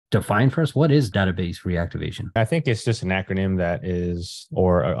define for us what is database reactivation? I think it's just an acronym that is,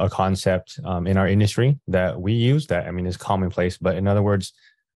 or a concept in our industry that we use that, I mean, is commonplace. But in other words,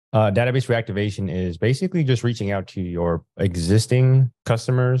 database reactivation is basically just reaching out to your existing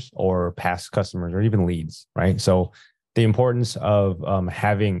customers or past customers or even leads, right? So the importance of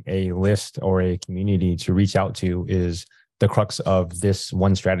having a list or a community to reach out to is the crux of this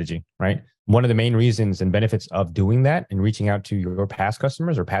one strategy, right? One of the main reasons and benefits of doing that and reaching out to your past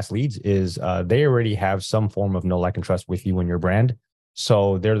customers or past leads is they already have some form of know, like, and trust with you and your brand.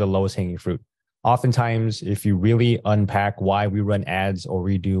 So they're the lowest hanging fruit. Oftentimes, if you really unpack why we run ads or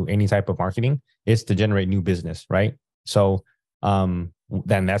we do any type of marketing, it's to generate new business, right? So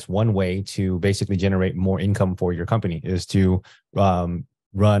then that's one way to basically generate more income for your company is to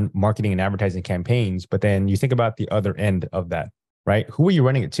run marketing and advertising campaigns. But then you think about the other end of that, right? Who are you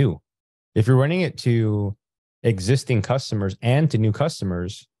running it to? If you're running it to existing customers and to new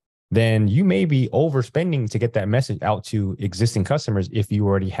customers, then you may be overspending to get that message out to existing customers if you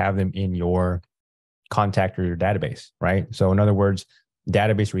already have them in your contact or your database, right? So in other words,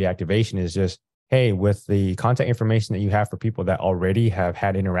 database reactivation is just, hey, with the contact information that you have for people that already have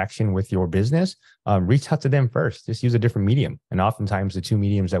had interaction with your business, reach out to them first. Just use a different medium. And oftentimes the two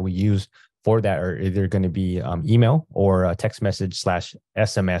mediums that we use for that are either going to be email or text message /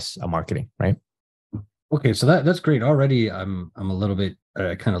 SMS marketing, right? Okay, so that's great. Already, I'm a little bit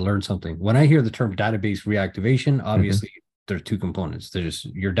kind of learned something. When I hear the term database reactivation, obviously there's two components. There's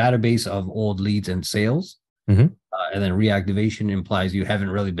your database of old leads and sales, and then reactivation implies you haven't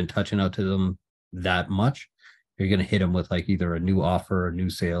really been touching out to them that much. You're going to hit them with like either a new offer, a new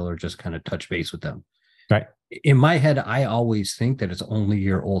sale, or just kind of touch base with them. Right. In my head, I always think that it's only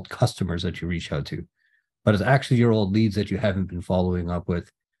your old customers that you reach out to, but it's actually your old leads that you haven't been following up with.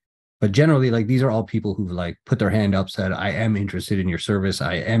 But generally, like these are all people who've like put their hand up, said, I am interested in your service.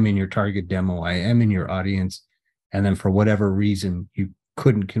 I am in your target demo. I am in your audience. And then for whatever reason, you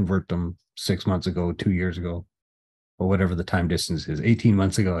couldn't convert them 6 months ago, 2 years ago, or whatever the time distance is, 18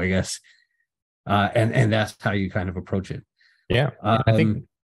 months ago, I guess. And that's how you kind of approach it. Yeah. I think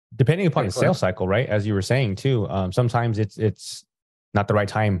depending upon the sales cycle, right? As you were saying too, sometimes it's not the right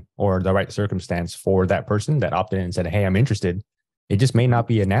time or the right circumstance for that person that opted in and said, hey, I'm interested. It just may not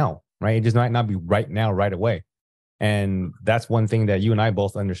be a now, right? It just might not be right now, right away. And that's one thing that you and I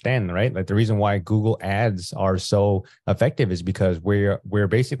both understand, right? Like the reason why Google ads are so effective is because we're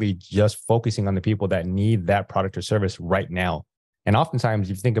basically just focusing on the people that need that product or service right now. And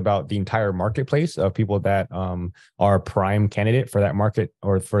oftentimes, if you think about the entire marketplace of people that are prime candidate for that market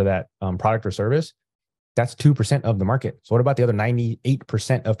or for that product or service, that's 2% of the market. So what about the other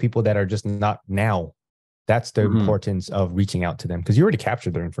 98% of people that are just not now? That's the importance of reaching out to them because you already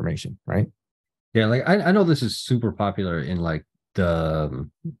captured their information, right? Yeah, like I know this is super popular in like the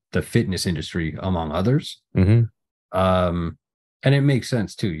fitness industry, among others. And it makes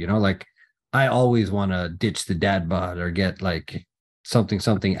sense too, you know, like I always want to ditch the dad bod or get like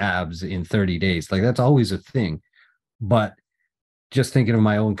something abs in 30 days. Like that's always a thing. But just thinking of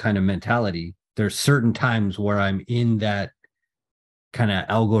my own kind of mentality, there's certain times where I'm in that kind of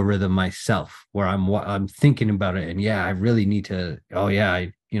algorithm myself where I'm thinking about it and yeah, I really need to, oh yeah,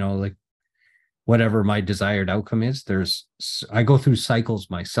 like whatever my desired outcome is, I go through cycles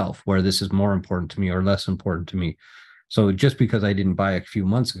myself where this is more important to me or less important to me. So just because I didn't buy a few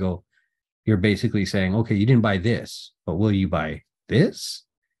months ago, you're basically saying, okay, you didn't buy this, but will you buy this?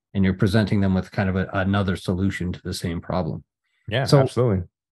 And you're presenting them with kind of another solution to the same problem. Yeah, so, absolutely.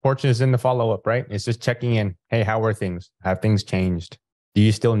 Fortune is in the follow-up, right? It's just checking in. Hey, how are things? Have things changed? Are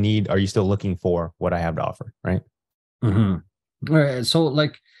you still looking for what I have to offer? Right. All right. So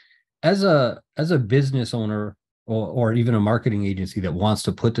like as a business owner or even a marketing agency that wants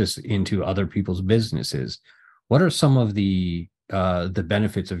to put this into other people's businesses, what are some of the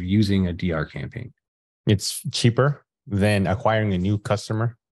benefits of using a DR campaign? It's cheaper than acquiring a new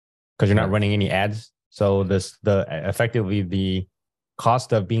customer because you're not running any ads. So effectively the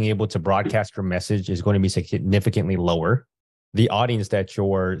cost of being able to broadcast your message is going to be significantly lower. The audience that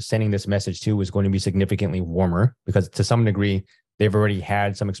you're sending this message to is going to be significantly warmer because to some degree, they've already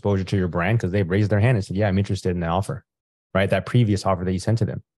had some exposure to your brand because they've raised their hand and said, yeah, I'm interested in the offer, right? That previous offer that you sent to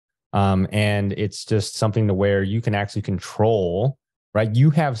them. And it's just something to where you can actually control, right?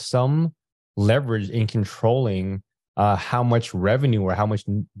 You have some leverage in controlling how much revenue or how much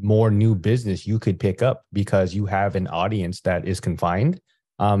more new business you could pick up because you have an audience that is confined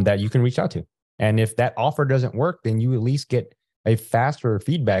that you can reach out to. And if that offer doesn't work, then you at least get a faster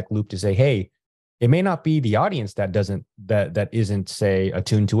feedback loop to say, hey, it may not be the audience that isn't say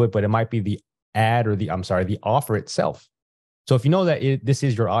attuned to it, but it might be the ad or the offer itself. So if you know that this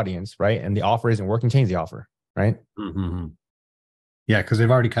is your audience, right, and the offer isn't working, change the offer, right? Mm-hmm. Yeah, because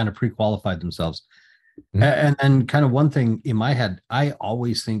they've already kind of pre-qualified themselves. Mm-hmm. And kind of one thing in my head, I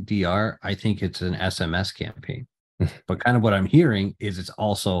always think DR, I think it's an SMS campaign. But kind of what I'm hearing is it's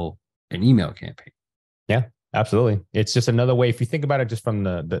also an email campaign. Yeah, absolutely. It's just another way. If you think about it, just from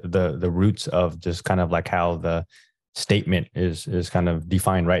the roots of just kind of like how the statement is kind of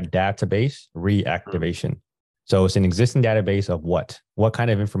defined, right? Database reactivation. So it's an existing database of what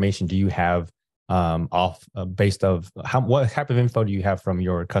kind of information do you have off based of what type of info do you have from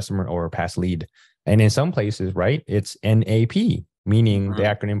your customer or past lead? And in some places, right, it's NAP, meaning the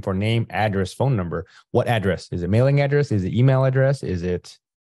acronym for name, address, phone number. What address? Is it mailing address? Is it email address? Is it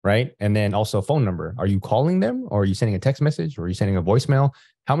right? And then also phone number. Are you calling them, or are you sending a text message, or are you sending a voicemail?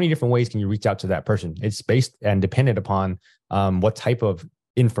 How many different ways can you reach out to that person? It's based and dependent upon what type of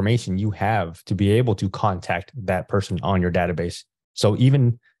information you have to be able to contact that person on your database. So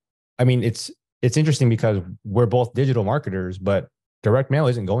even, I mean, it's interesting because we're both digital marketers, but direct mail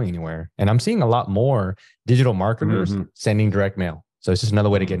isn't going anywhere. And I'm seeing a lot more digital marketers sending direct mail. So it's just another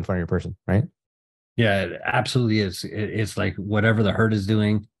way to get in front of your person, right? Yeah, it absolutely is. It's like whatever the herd is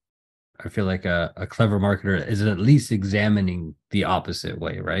doing, I feel like a clever marketer is at least examining the opposite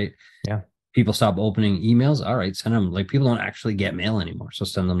way, right? Yeah. People stop opening emails. All right, send them. Like people don't actually get mail anymore, so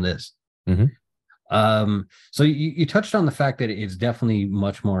send them this. So you touched on the fact that it's definitely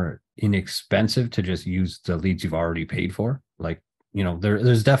much more inexpensive to just use the leads you've already paid for. Like, you know,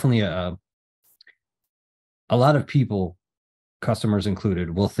 there's definitely a lot of people, customers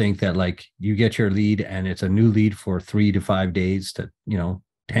included, will think that like you get your lead and it's a new lead for 3 to 5 days to,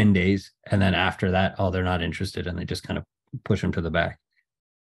 10 days. And then after that, oh, they're not interested. And they just kind of push them to the back.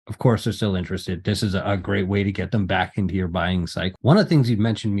 Of course, they're still interested. This is a great way to get them back into your buying cycle. One of the things you'd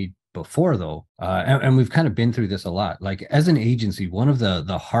mentioned me before, though, and we've kind of been through this a lot, like as an agency, one of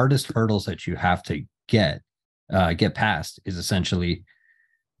the hardest hurdles that you have to get past is essentially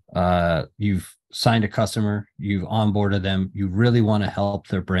you've signed a customer, you've onboarded them, you really want to help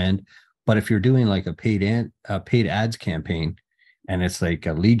their brand. But if you're doing like a paid ads campaign, and it's like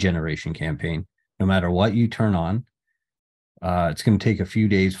a lead generation campaign, no matter what you turn on, it's going to take a few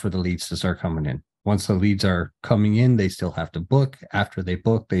days for the leads to start coming in. Once the leads are coming in, they still have to book. After they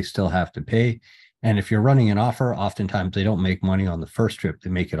book, they still have to pay. And if you're running an offer, oftentimes they don't make money on the first trip, they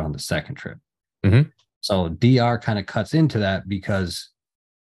make it on the second trip. So DR kind of cuts into that because,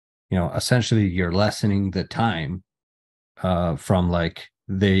 essentially you're lessening the time from like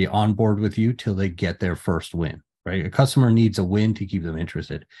they onboard with you till they get their first win, right? A customer needs a win to keep them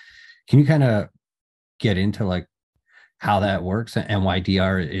interested. Can you kind of get into like how that works and why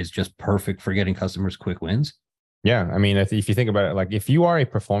DR is just perfect for getting customers quick wins? Yeah, I mean, if you think about it, like if you are a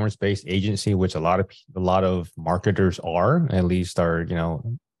performance-based agency, which a lot of marketers are, at least are,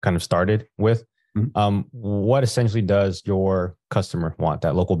 kind of started with, what essentially does your customer want,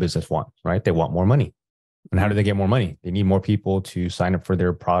 that local business want, right? They want more money. And how do they get more money? They need more people to sign up for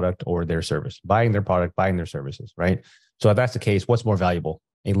their product or their service, buying their product, buying their services, right? So if that's the case, what's more valuable,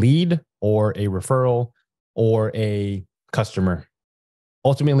 a lead or a referral or a customer?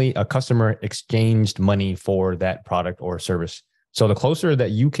 Ultimately, a customer exchanged money for that product or service. So the closer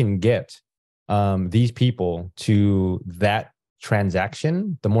that you can get these people to that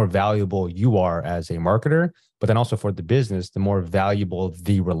transaction, the more valuable you are as a marketer. But then also for the business, the more valuable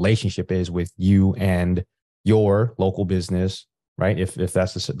the relationship is with you and your local business, right? If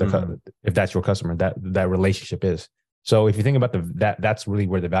that's if that's your customer, that relationship is. So if you think about that's really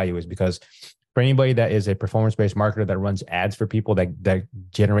where the value is, because for anybody that is a performance-based marketer that runs ads for people, that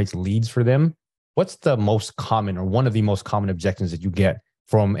generates leads for them, what's the most common or one of the most common objections that you get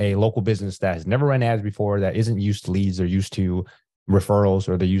from a local business that has never run ads before, that isn't used to leads, they're used to referrals,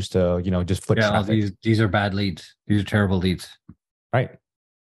 or they're used to, just foot traffic? These are bad leads. These are terrible leads. Right.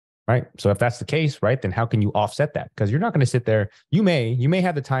 Right. So if that's the case, right, then how can you offset that? Because you're not going to sit there. You may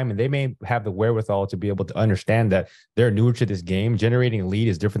have the time and they may have the wherewithal to be able to understand that they're newer to this game. Generating a lead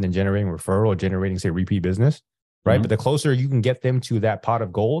is different than generating a referral or generating, say, repeat business, right? But the closer you can get them to that pot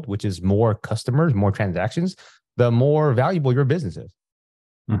of gold, which is more customers, more transactions, the more valuable your business is.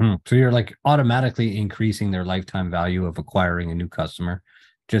 So you're like automatically increasing their lifetime value of acquiring a new customer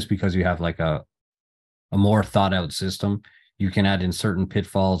just because you have like a more thought out system. You can add in certain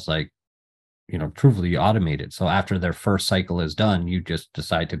pitfalls, like, truthfully automate it. So after their first cycle is done, you just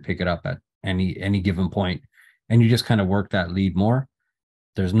decide to pick it up at any given point, and you just kind of work that lead more.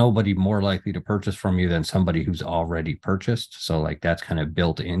 There's nobody more likely to purchase from you than somebody who's already purchased. So like that's kind of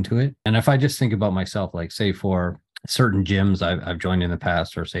built into it. And if I just think about myself, like say for certain gyms I've joined in the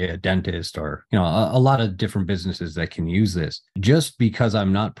past, or say a dentist, or a lot of different businesses that can use this. Just because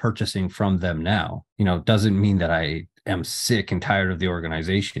I'm not purchasing from them now, doesn't mean that I am sick and tired of the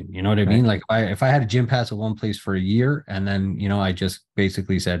organization. You know what I Right. mean? Like if I had a gym pass at one place for a year, and then I just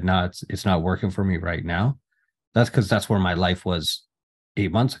basically said, no, it's not working for me right now. That's because that's where my life was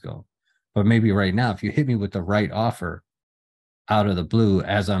 8 months ago. But maybe right now, if you hit me with the right offer out of the blue,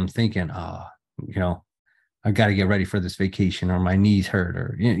 as I'm thinking, you know, I got to get ready for this vacation, or my knees hurt,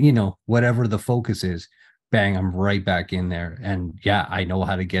 or whatever the focus is, bang, I'm right back in there. And yeah, I know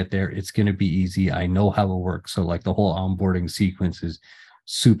how to get there. It's going to be easy. I know how it works. So like the whole onboarding sequence is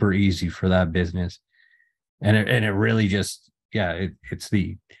super easy for that business. And it really just, yeah, it's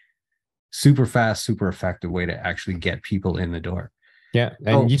the super fast, super effective way to actually get people in the door. Yeah.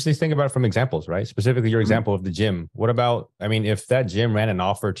 And Oh, you just think about it from examples, right? Specifically your mhm. example of the gym. What about, I mean, if that gym ran an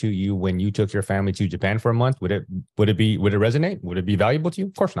offer to you when you took your family to Japan for a month, would it resonate? Would it be valuable to you?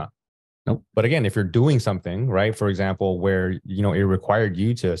 Of course not. Nope. But again, if you're doing something, right, for example, where it required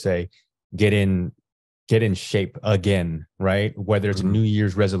you to say, get in get in shape again, right? Whether it's Mhm. New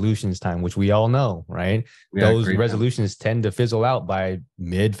Year's resolutions time, which we all know, right? Yeah, Those great. resolutions tend to fizzle out by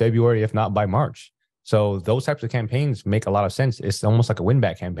mid-February, if not by March. So those types of campaigns make a lot of sense. It's almost like a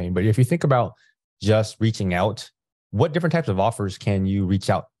win-back campaign. But if you think about just reaching out, what different types of offers can you reach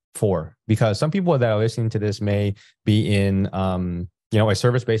out for? Because some people that are listening to this may be in a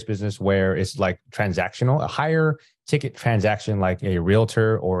service-based business where it's like transactional, a higher ticket transaction like a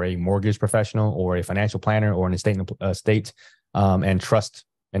realtor or a mortgage professional or a financial planner or an estate and trust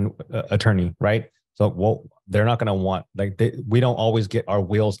and attorney, right? So, well, they're not going to want we don't always get our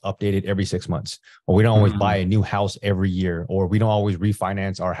wills updated every 6 months, or we don't always buy Mhm. a new house every year, or we don't always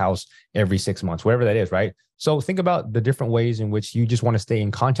refinance our house every 6 months, whatever that is, right? So think about the different ways in which you just want to stay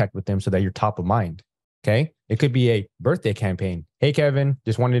in contact with them so that you're top of mind. Okay. It could be a birthday campaign. Hey, Kevin,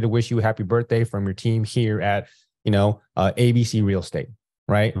 just wanted to wish you a happy birthday from your team here at, ABC Real Estate,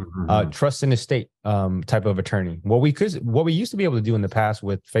 right? Mhm. Trust and estate type of attorney. What we used to be able to do in the past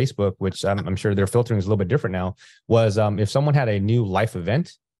with Facebook, which I'm sure their filtering is a little bit different now, was if someone had a new life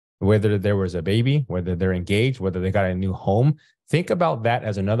event, whether there was a baby, whether they're engaged, whether they got a new home, think about that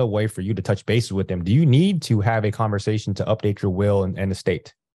as another way for you to touch bases with them. Do you need to have a conversation to update your will and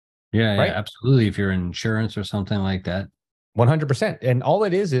estate, Yeah, yeah, right? absolutely. If you're in insurance or something like that. 100%. And all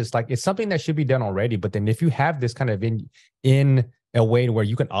it is like it's something that should be done already. But then if you have this kind of in a way where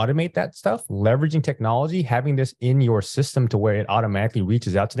you can automate that stuff, leveraging technology, having this in your system to where it automatically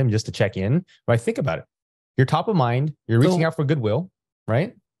reaches out to them just to check in, right? Think about it. You're top of mind. You're reaching So out for goodwill,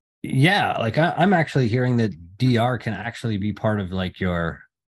 right? yeah, like I'm actually hearing that DR can actually be part of like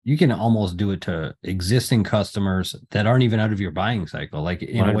you can almost do it to existing customers that aren't even out of your buying cycle. Like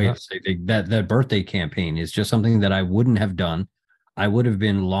in a way, 100%. it's like that birthday campaign is just something that I wouldn't have done. I would have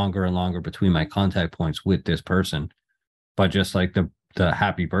been longer and longer between my contact points with this person, but just like the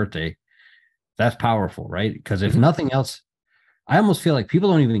happy birthday, that's powerful, right? Because if Mm-hmm. nothing else, I almost feel like people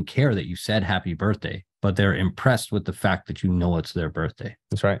don't even care that you said happy birthday, but they're impressed with the fact that it's their birthday,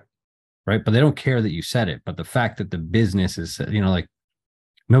 That's right. right? But they don't care that you said it. But the fact that the business is, like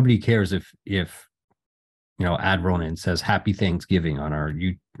nobody cares if Ad Ronin says happy Thanksgiving on our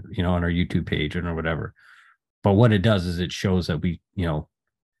YouTube page or whatever. But what it does is it shows that we,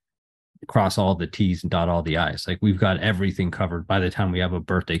 cross all the T's and dot all the I's. Like we've got everything covered by the time we have a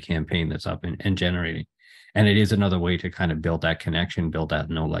birthday campaign that's up and generating. And it is another way to kind of build that connection, build that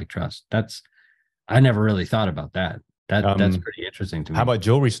know, like, trust. I never really thought about that. That's Um, pretty interesting to how me. about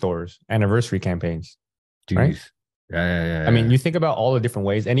jewelry stores, anniversary campaigns, right? Jeez. Yeah, yeah, yeah, I mean, yeah. you think about all the different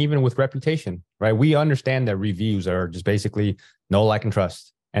ways, and even with reputation, right? We understand that reviews are just basically know, like, and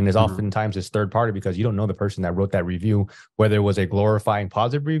trust. And there's Mhm. oftentimes this third party because you don't know the person that wrote that review, whether it was a glorifying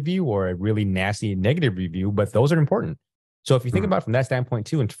positive review or a really nasty negative review, but those are important. So if you think Mhm. about it from that standpoint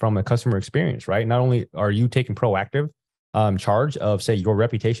too, and from a customer experience, right? Not only are you taking proactive charge of, say, your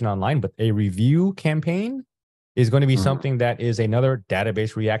reputation online, but a review campaign is going to be Mhm. something that is another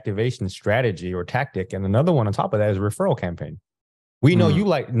database reactivation strategy or tactic. And another one on top of that is a referral campaign. We know Mhm.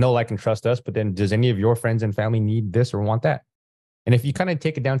 you know, like, and trust us, but then does any of your friends and family need this or want that? And if you kind of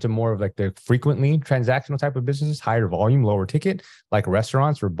take it down to more of like the frequently transactional type of businesses, higher volume, lower ticket, like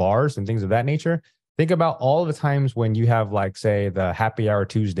restaurants or bars and things of that nature, think about all the times when you have, like, say, the happy hour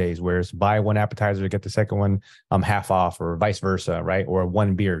Tuesdays, where it's buy one appetizer, get the second one half off, or vice versa, right? Or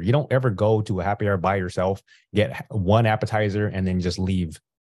one beer. You don't ever go to a happy hour by yourself, get one appetizer, and then just leave.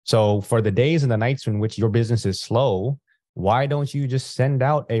 So for the days and the nights in which your business is slow, why don't you just send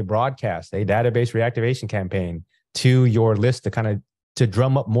out a broadcast, a database reactivation campaign to your list to kind of to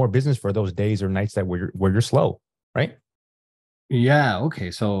drum up more business for those days or nights that where you're slow? right? Yeah.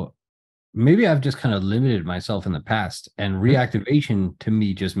 Okay. So maybe I've just kind of limited myself in the past. And reactivation to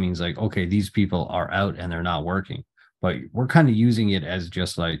me just means like, okay, these people are out and they're not working, but we're kind of using it as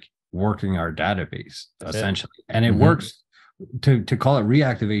just like working our database That's it. essentially. And it works to call it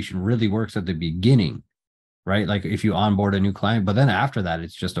reactivation really works at the beginning, right? Like if you onboard a new client, but then after that,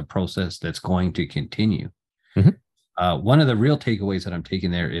 it's just a process that's going to continue. One of the real takeaways that I'm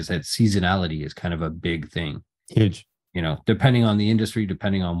taking there is that seasonality is kind of a big thing. Huge. You know, depending on the industry,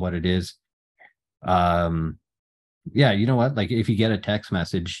 depending on what it is. Yeah, you know what? Like if you get a text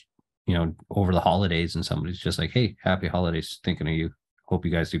message, you know, over the holidays and somebody's just like, hey, happy holidays, thinking of you. Hope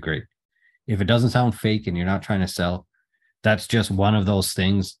you guys do great. If it doesn't sound fake and you're not trying to sell, that's just one of those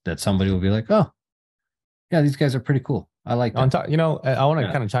things that somebody will be like, oh, yeah, these guys are pretty cool. I like On that. top, I want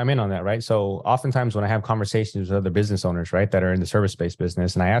to kind of chime in on that, right? So oftentimes when I have conversations with other business owners, right, that are in the service-based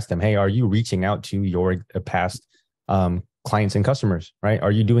business, and I ask them, hey, are you reaching out to your past clients and customers, right?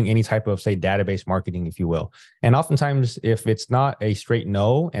 Are you doing any type of, say, database marketing, if you will? And oftentimes, if it's not a straight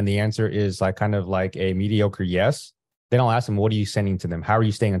no, and the answer is like kind of like a mediocre yes, then I'll ask them, what are you sending to them? How are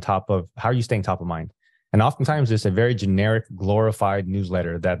you staying top of mind? And oftentimes it's a very generic, glorified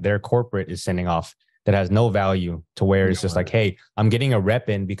newsletter that their corporate is sending off that has no value, to where it's just like, hey, I'm getting a rep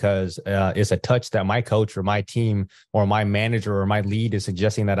in because it's a touch that my coach or my team or my manager or my lead is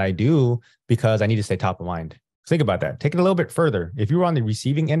suggesting that I do because I need to stay top of mind. Think about that. Take it a little bit further. If you were on the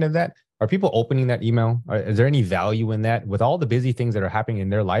receiving end of that, are people opening that email? Is there any value in that? With all the busy things that are happening in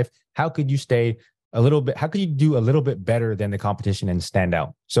their life, how could you do a little bit better than the competition and stand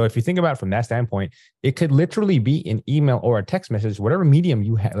out? So if you think about it from that standpoint, it could literally be an email or a text message, whatever medium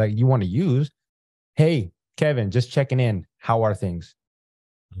you you want to use. Hey, Kevin, just checking in. How are things?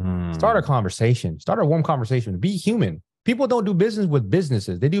 Start a conversation. Start a warm conversation. Be human. People don't do business with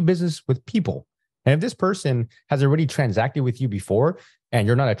businesses. They do business with people. And if this person has already transacted with you before, and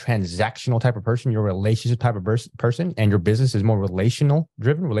you're not a transactional type of person, you're a relationship type of person, and your business is more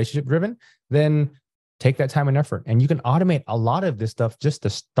relationship driven, then take that time and effort. And you can automate a lot of this stuff just to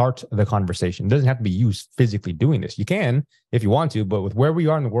start the conversation. It doesn't have to be you physically doing this. You can if you want to, but with where we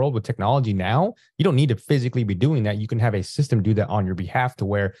are in the world with technology now, you don't need to physically be doing that. You can have a system do that on your behalf, to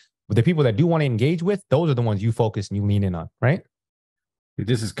where the people that do want to engage with, those are the ones you focus and you lean in on, right?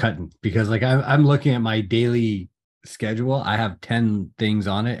 This is cutting because like I'm looking at my daily schedule. I have 10 things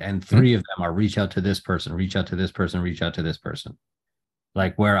on it, and 3 of them are reach out to this person, reach out to this person, reach out to this person.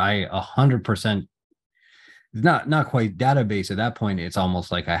 Like where I 100% not quite database at that point. It's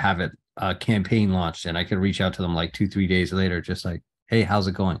almost like I have it campaign launched and I could reach out to them like 2-3 days later, just like, hey, how's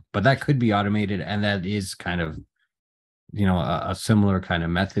it going? But that could be automated, and that is kind of, you know, a similar kind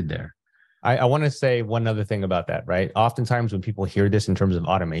of method there. I want to say one other thing about that, right? Oftentimes when people hear this in terms of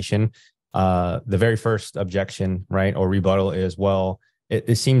automation, the very first objection, right, or rebuttal is, well,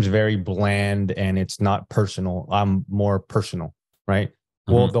 it seems very bland and it's not personal. I'm more personal, right?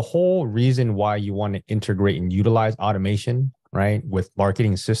 Well, the whole reason why you want to integrate and utilize automation, right, with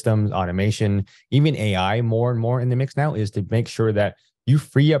marketing systems, automation, even AI more and more in the mix now, is to make sure that you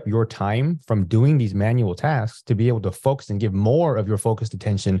free up your time from doing these manual tasks to be able to focus and give more of your focused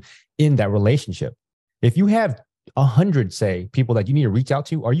attention in that relationship. If you have 100, say, people that you need to reach out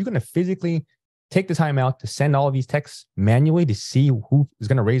to, are you going to physically take the time out to send all of these texts manually to see who is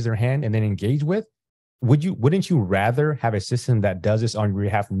going to raise their hand and then engage with? Wouldn't you rather have a system that does this on your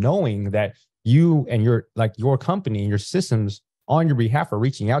behalf, knowing that you and your company and your systems on your behalf are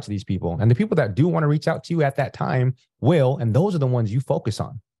reaching out to these people, and the people that do want to reach out to you at that time will, and those are the ones you focus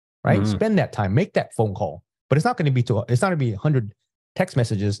on, right? Spend that time, make that phone call, but it's not going to be 100 text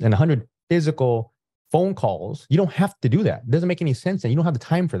messages and 100 physical phone calls. You don't have to do that. It doesn't make any sense, and you don't have the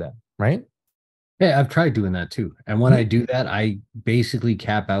time for that, right? Yeah, I've tried doing that too. And when I do that, I basically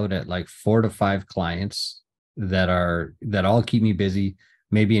cap out at like 4 to 5 clients that all keep me busy.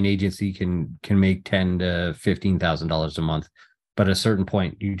 Maybe an agency can make $10,000 to $15,000 a month, but at a certain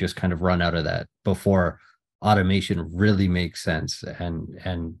point, you just kind of run out of that before automation really makes sense,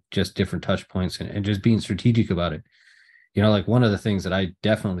 and just different touch points, and just being strategic about it. You know, like one of the things that I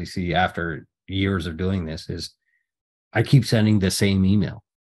definitely see after years of doing this is I keep sending the same email.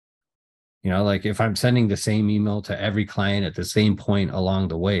 You know, like if I'm sending the same email to every client at the same point along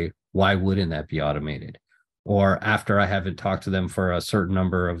the way, why wouldn't that be automated? Or after I haven't talked to them for a certain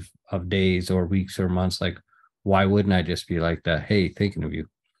number of days or weeks or months, like why wouldn't I just be like the, hey, thinking of you,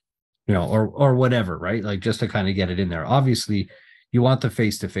 you know, or whatever, right? Like just to kind of get it in there. Obviously, you want the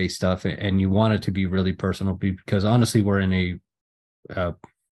face-to-face stuff, and you want it to be really personal, because honestly, we're in a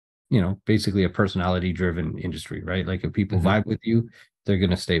you know, basically a personality driven industry, right? Like if people vibe with you, they're going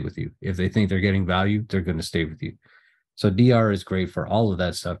to stay with you. If they think they're getting value, they're going to stay with you. So DR is great for all of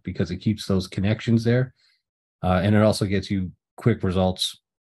that stuff because it keeps those connections there. And it also gets you quick results,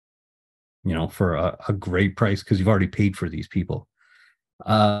 for a great price because you've already paid for these people.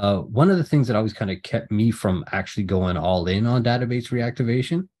 One of the things that always kind of kept me from actually going all in on database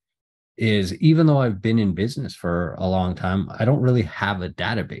reactivation is, even though I've been in business for a long time, I don't really have a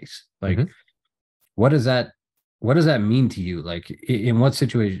database. Like, what does that mean to you? Like, in what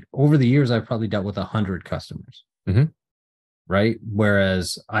situation? Over the years, I've probably dealt with 100 customers, right?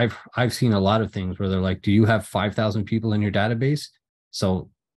 Whereas I've seen a lot of things where they're like, do you have 5,000 people in your database? So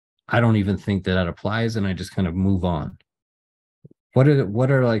I don't even think that applies, and I just kind of move on. What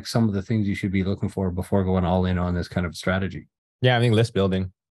are like some of the things you should be looking for before going all in on this kind of strategy? Yeah, I think list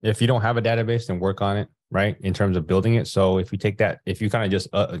building. If you don't have a database, then work on it, right? In terms of building it. So if you take that, if you kind of just,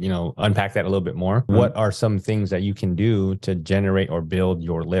 unpack that a little bit more, what are some things that you can do to generate or build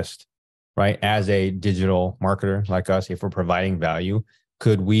your list, right? As a digital marketer like us, if we're providing value,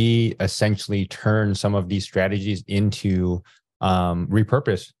 could we essentially turn some of these strategies into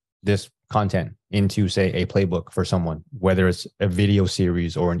repurpose this content into, say, a playbook for someone, whether it's a video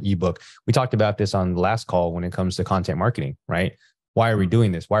series or an ebook? We talked about this on the last call when it comes to content marketing, right? Why are we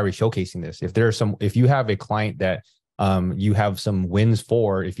doing this? Why are we showcasing this? If you have a client that you have some wins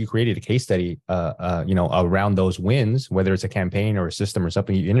for, if you created a case study, around those wins, whether it's a campaign or a system or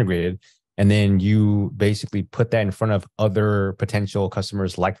something you integrated, and then you basically put that in front of other potential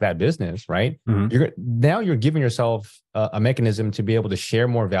customers like that business, right? You're giving yourself a mechanism to be able to share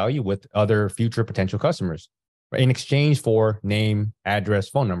more value with other future potential customers, right? In exchange for name, address,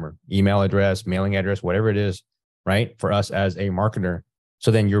 phone number, email address, mailing address, whatever it is, right? For us as a marketer. So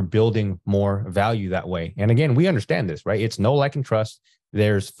then you're building more value that way. And again, we understand this, right? It's know, like, and trust.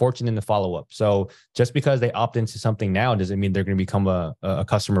 There's fortune in the follow-up. So just because they opt into something now doesn't mean they're going to become a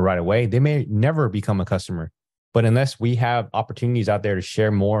customer right away. They may never become a customer. But unless we have opportunities out there to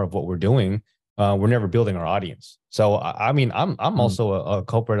share more of what we're doing, we're never building our audience. So I'm also a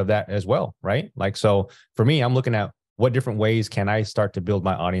culprit of that as well, right? Like, so for me, I'm looking at what different ways can I start to build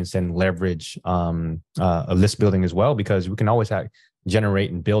my audience and leverage a list building as well, because we can always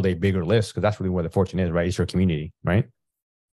generate and build a bigger list, because that's really where the fortune is, right? It's your community, right?